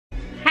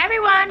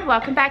everyone,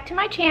 welcome back to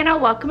my channel.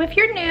 Welcome if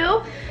you're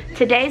new.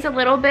 Today's a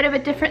little bit of a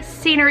different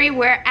scenery.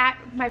 We're at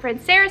my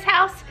friend Sarah's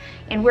house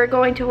and we're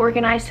going to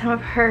organize some of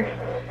her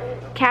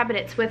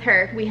cabinets with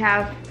her. We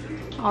have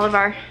all of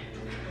our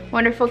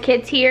wonderful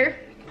kids here,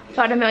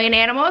 about a million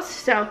animals,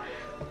 so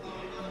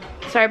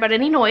sorry about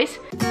any noise.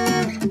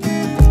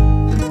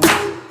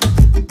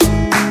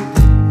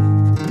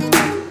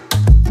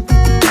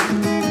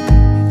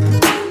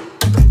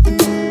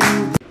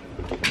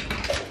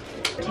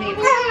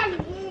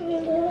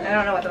 I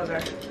don't know what those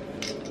are.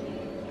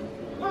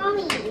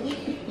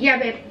 Mommy. Yeah,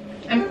 babe.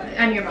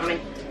 I'm your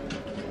mommy.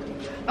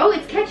 Oh,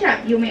 it's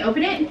ketchup. You want me to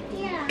open it?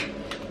 Yeah.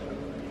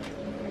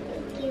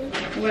 Thank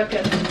you. You're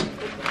welcome.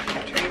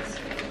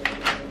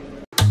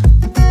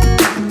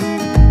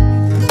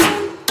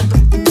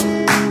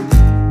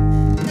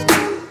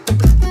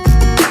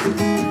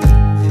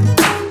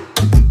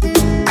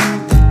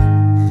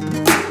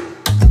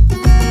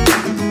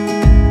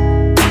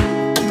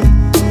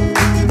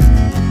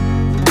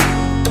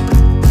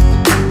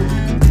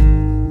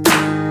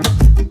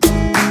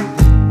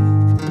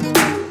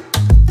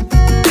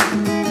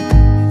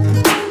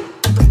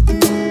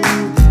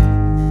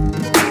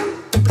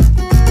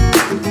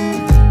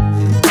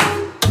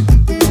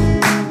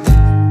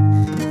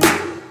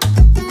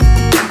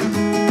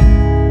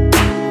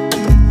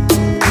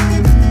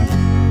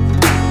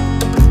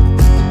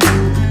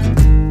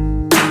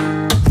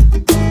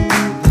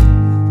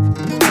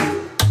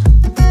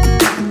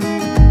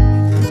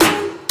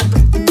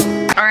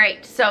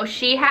 So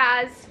she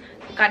has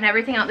gotten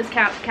everything out this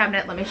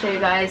cabinet. Let me show you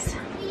guys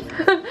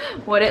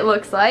what it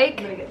looks like.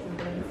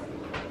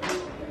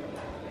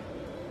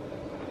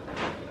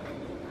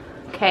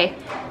 Okay,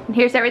 and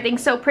here's everything.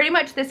 So pretty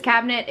much this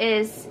cabinet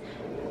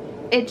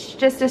it's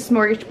just a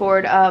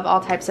smorgasbord of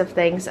all types of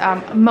things.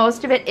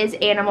 Most of it is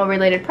animal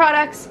related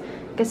products.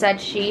 Like I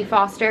said, she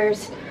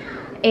fosters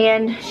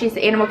and she's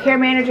the animal care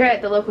manager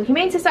at the local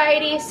humane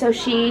society. So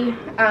she,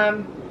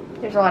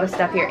 there's a lot of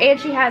stuff here. And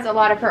she has a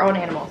lot of her own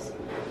animals,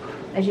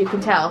 as you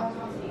can tell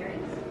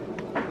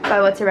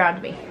by what's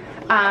around me.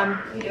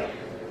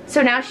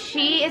 So now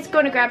she is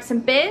going to grab some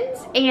bins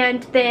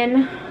and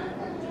then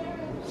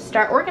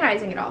start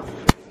organizing it all.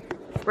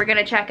 We're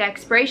gonna check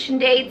expiration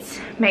dates,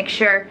 make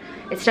sure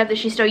it's stuff that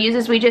she still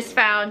uses. We just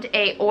found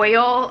a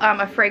oil,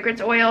 a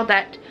fragrance oil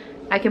that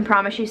I can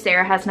promise you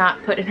Sarah has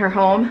not put in her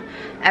home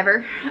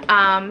ever.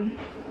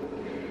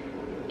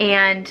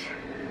 And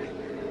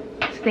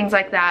things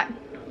like that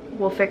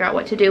we'll figure out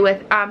what to do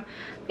with.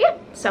 Yeah,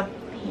 so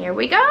here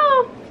we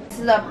go. This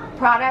is a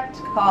product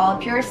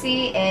called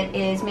Puracy. It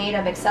is made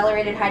of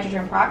accelerated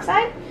hydrogen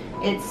peroxide.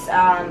 It's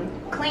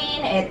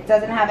clean. It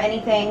doesn't have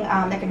anything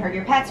that can hurt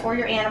your pets or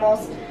your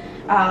animals,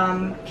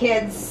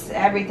 kids,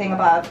 everything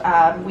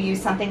above. We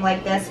use something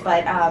like this,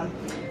 but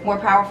more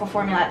powerful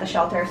formula at the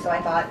shelter, so I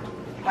thought,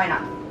 why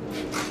not?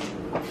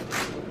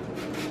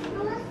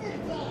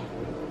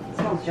 It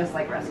smells just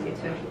like Rescue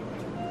too.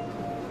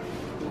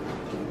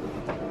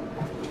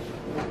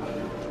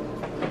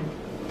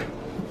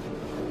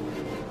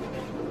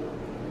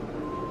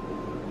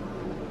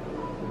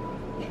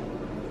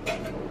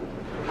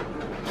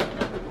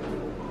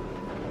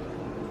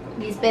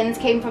 These bins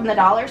came from the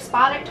dollar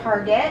spot at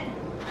Target.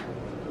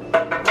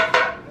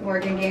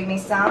 Morgan gave me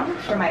some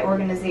for my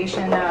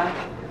organization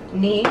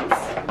needs,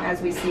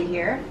 as we see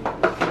here.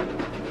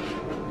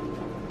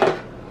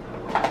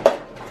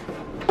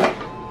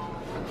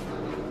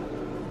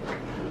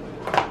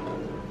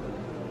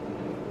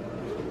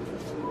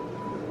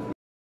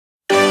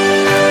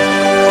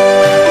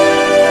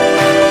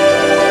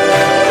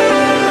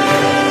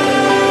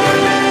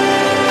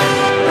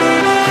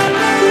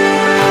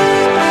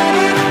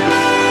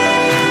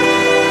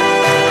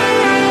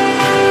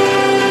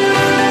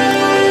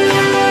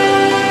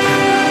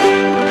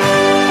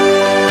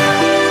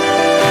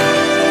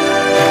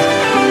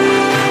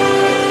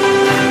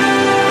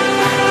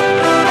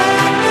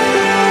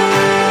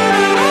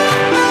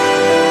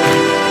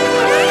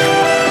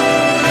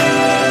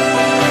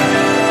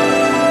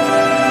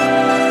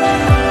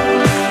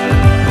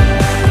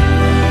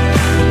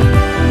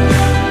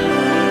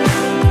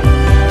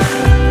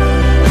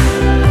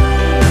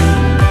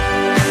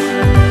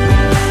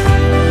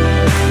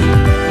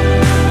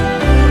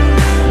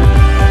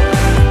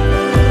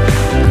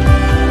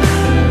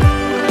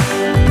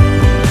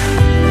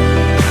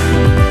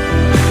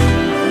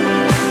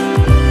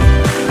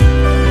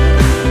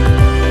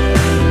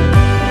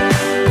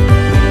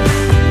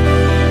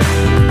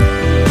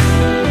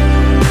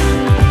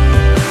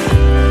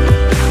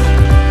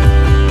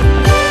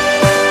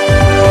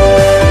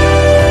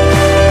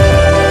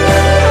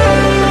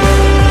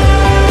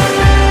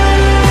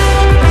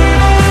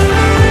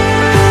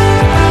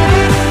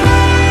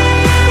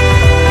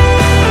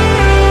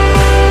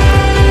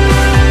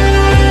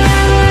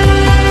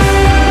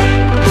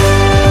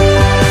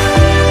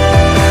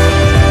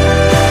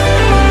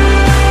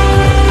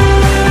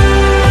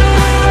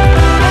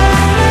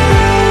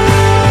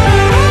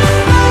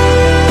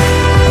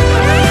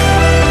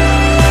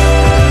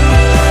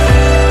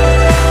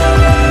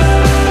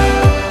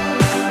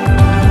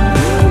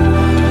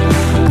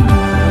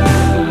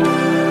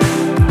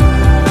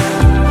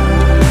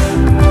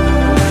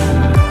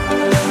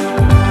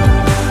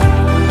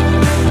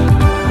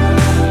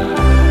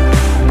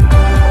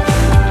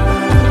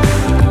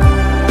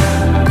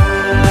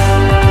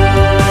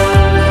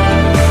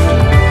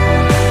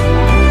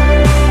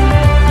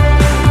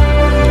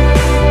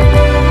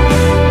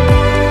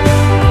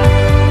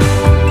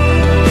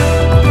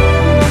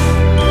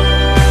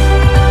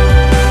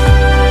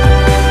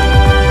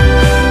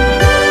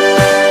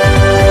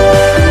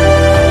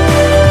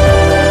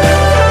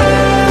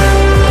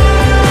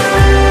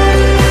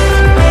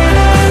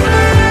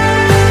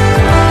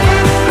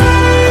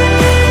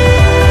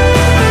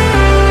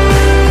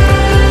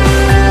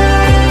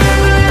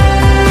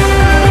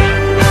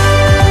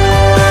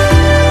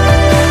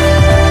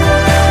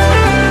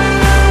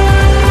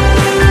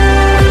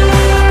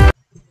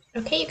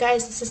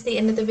 guys, this is the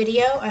end of the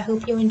video. I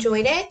hope you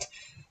enjoyed it.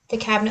 The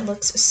cabinet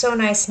looks so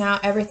nice now.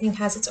 Everything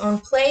has its own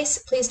place.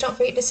 Please don't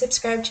forget to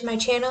subscribe to my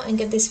channel and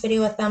give this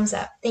video a thumbs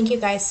up. Thank you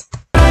guys.